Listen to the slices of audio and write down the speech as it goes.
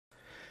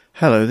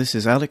Hello, this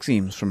is Alex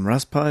Eames from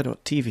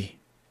Raspberry.tv.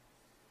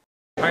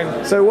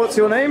 So what's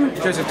your name?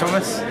 Joseph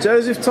Thomas.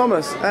 Joseph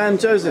Thomas. And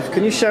Joseph,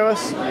 can you show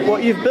us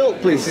what you've built,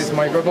 please? This is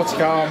my robotic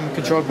arm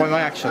controlled by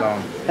my action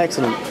arm.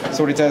 Excellent.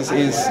 So what it does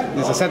is,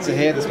 there's a sensor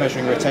here that's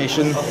measuring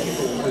rotation,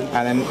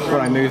 and then when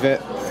I move it,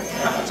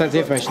 sends the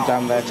information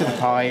down there to the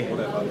Pi.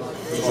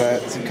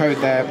 There's some code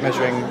there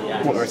measuring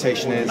what the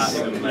rotation is,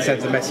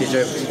 sends a message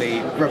over to the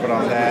robot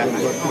arm there,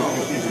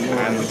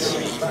 and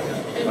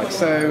like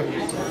so,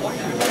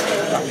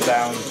 up and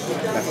down,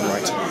 left and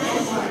right.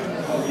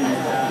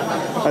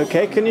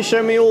 Okay, can you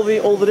show me all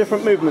the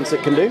different movements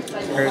it can do?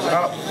 Goes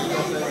up,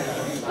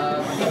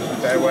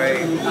 that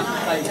way, and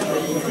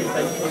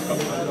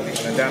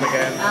then down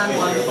again.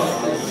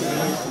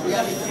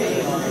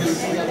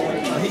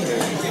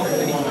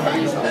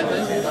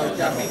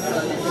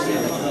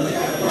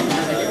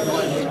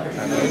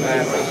 And then it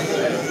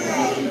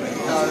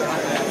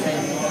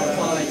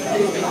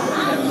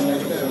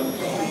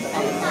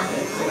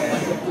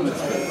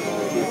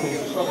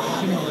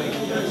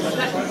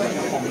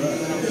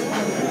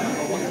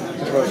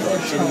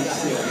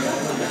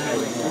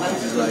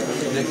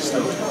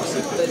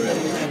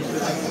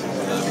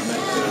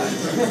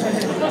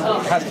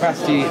has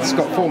capacity, it's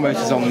got 4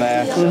 motors on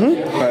there,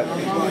 but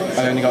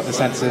I only got the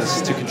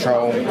sensors to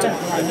control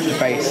the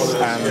base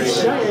and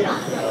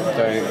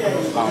the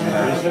arm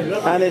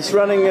there. And it's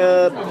running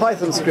a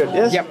Python script,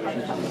 yes? Yep.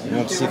 You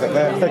want to see that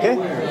there? Okay.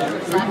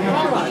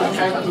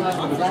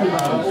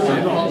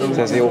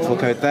 There's the awful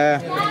code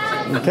there.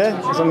 Okay,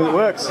 something that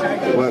works.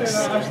 It works.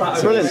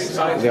 Brilliant.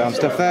 The arm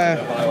stuff there,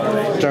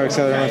 gyro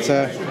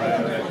accelerometer,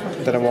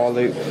 then a while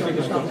loop,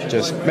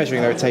 just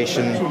measuring the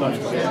rotation,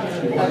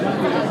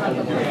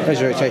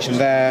 measure rotation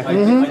there,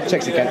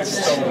 checks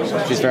against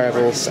these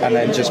variables, and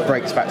then just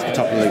breaks back to the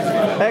top of the loop.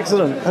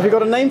 Excellent. Have you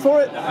got a name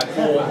for it?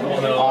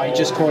 I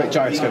just call it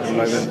gyroscope at the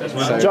moment.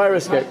 So,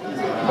 Gyroscope.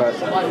 but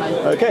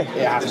Okay.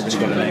 it hasn't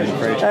really got a name, I'm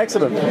afraid.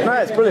 Excellent. No,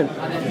 it's brilliant.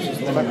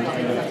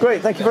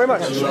 Great, thank you very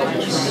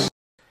much.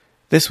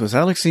 This was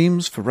Alex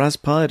Eames for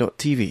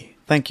Raspberry.tv.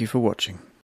 Thank you for watching.